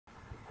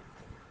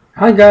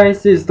Hi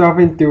guys, this is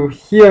Dolphin through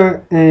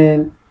here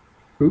and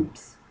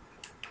oops.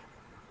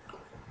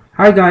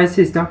 Hi guys,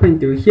 this is Dolphin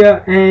through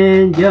here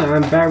and yeah,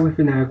 I'm back with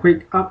another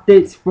quick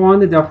updates from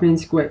the Dolphin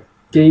Squad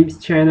Games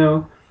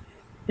channel.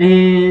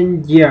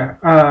 And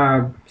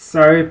yeah,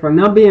 sorry for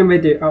not being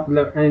able to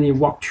upload any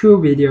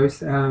walkthrough videos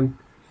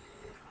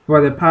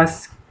for the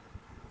past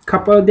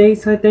couple of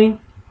days, I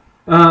think.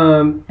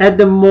 At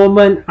the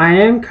moment, I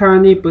am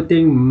currently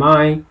putting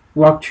my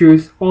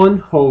walkthroughs on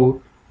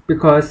hold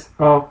because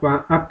of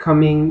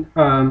upcoming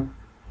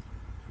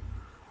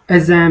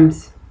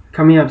exams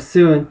coming up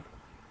soon,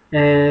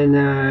 and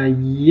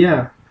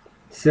yeah,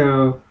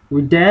 so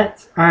with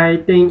that I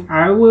think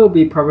I will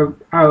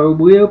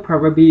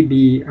probably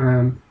be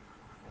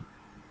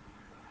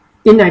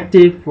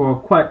inactive for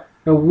quite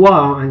a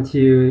while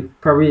until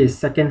probably the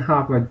second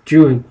half of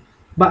June.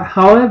 But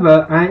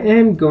however, I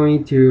am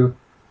going to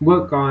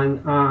work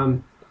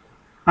on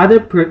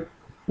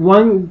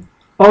one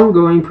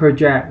ongoing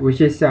project, which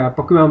is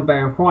Pokemon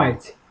Black and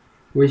White,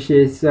 which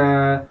is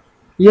yeah,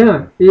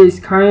 it is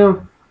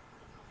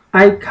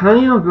I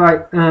kind of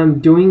like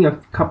doing a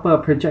couple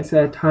of projects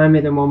at a time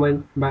at the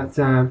moment, but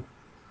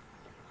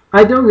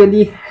I don't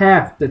really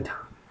have the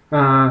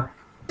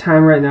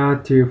time right now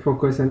to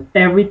focus on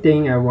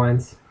everything at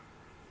once.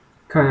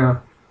 Kind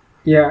of,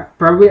 yeah,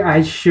 probably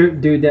I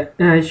should do that,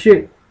 and I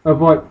should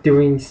avoid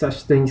doing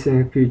such things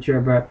in the future.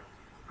 But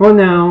for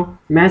now,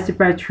 Mass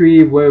Effect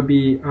 3 will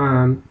be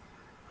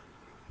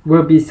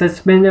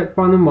suspended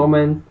for the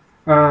moment.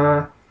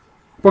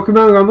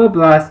 Pokemon Rumble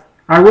Blast,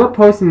 I will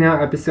post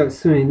another episode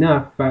soon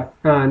enough, but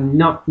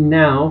not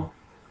now.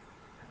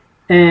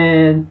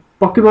 And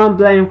Pokemon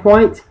Black and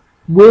White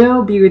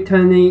will be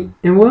returning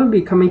and will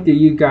be coming to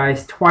you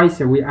guys twice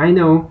a week. I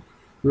know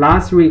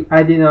last week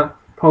I did not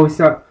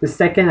post up the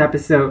second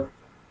episode,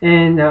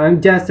 and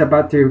I'm just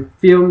about to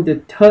film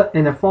the third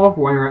and the fourth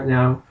one right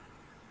now.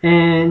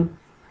 And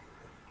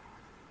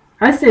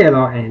I say a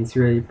lot of ends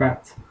really,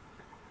 but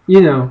you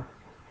know,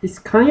 it's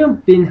kind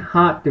of been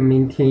hard to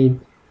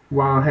maintain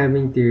while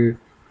having to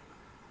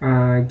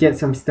get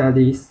some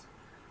studies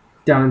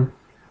done.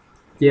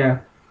 Yeah.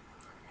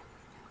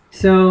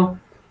 So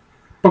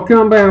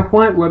Pokemon Black and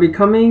White will be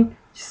coming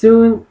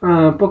soon.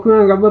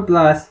 Pokemon Rumble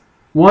Blast,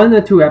 1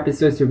 or 2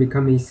 episodes will be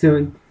coming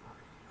soon.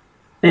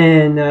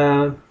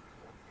 And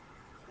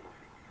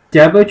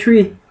Diablo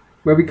 3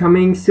 will be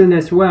coming soon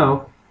as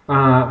well.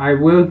 I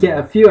will get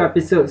a few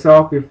episodes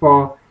off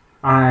before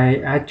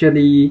I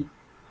actually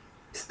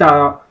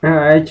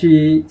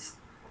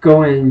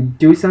go and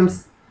do some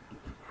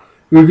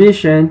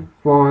revision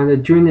for the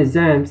June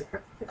exams.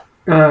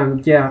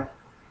 Yeah,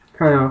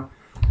 kind of.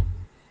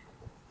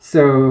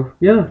 So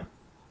yeah,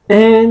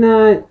 and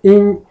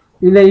in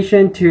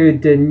relation to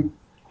the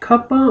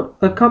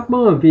a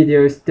couple of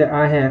videos that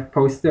I have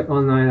posted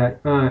online,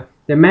 like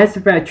the Mass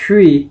Effect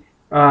 3,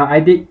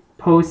 I did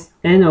post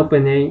an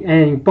opening,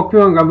 and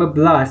Pokemon Rumble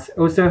Blast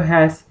also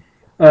has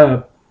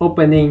a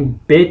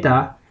opening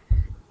beta.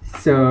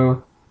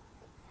 So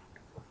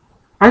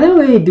I don't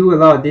really do a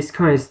lot of this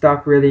kind of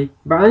stuff really,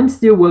 but I'm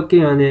still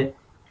working on it.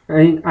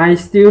 I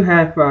still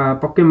have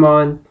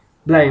Pokemon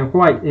Black and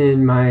White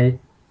in my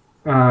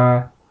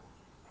at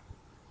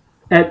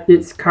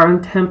its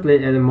current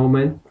template at the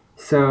moment.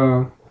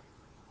 So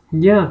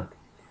yeah,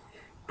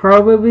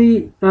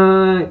 probably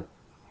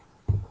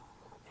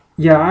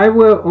yeah, I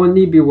will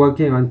only be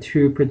working on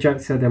 2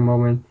 projects at the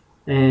moment,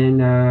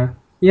 and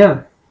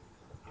yeah,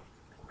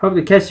 hope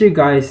to catch you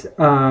guys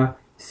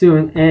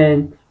soon,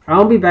 and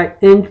I'll be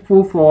back in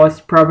full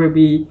force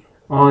probably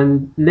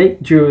on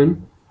late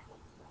June,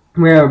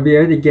 where I'll be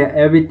able to get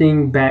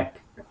everything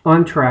back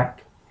on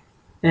track,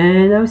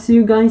 and I'll see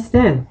you guys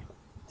then.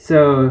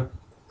 So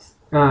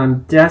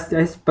just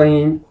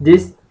explain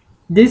this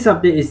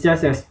update is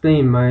just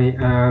explain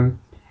my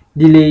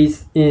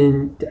delays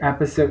in the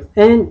episodes,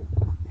 and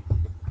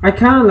I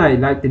kind of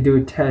like to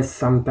do tests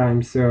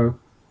sometimes, so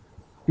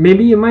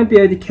maybe you might be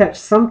able to catch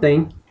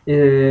something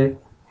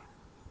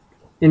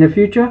in the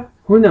future,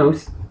 who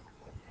knows.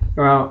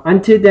 Well,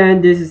 until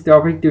then, this is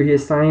Dolphin here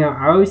signing out.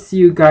 I will see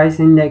you guys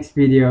in the next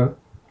video.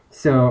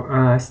 So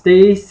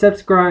stay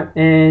subscribed,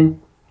 and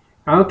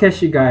I'll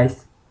catch you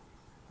guys.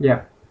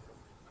 Yeah.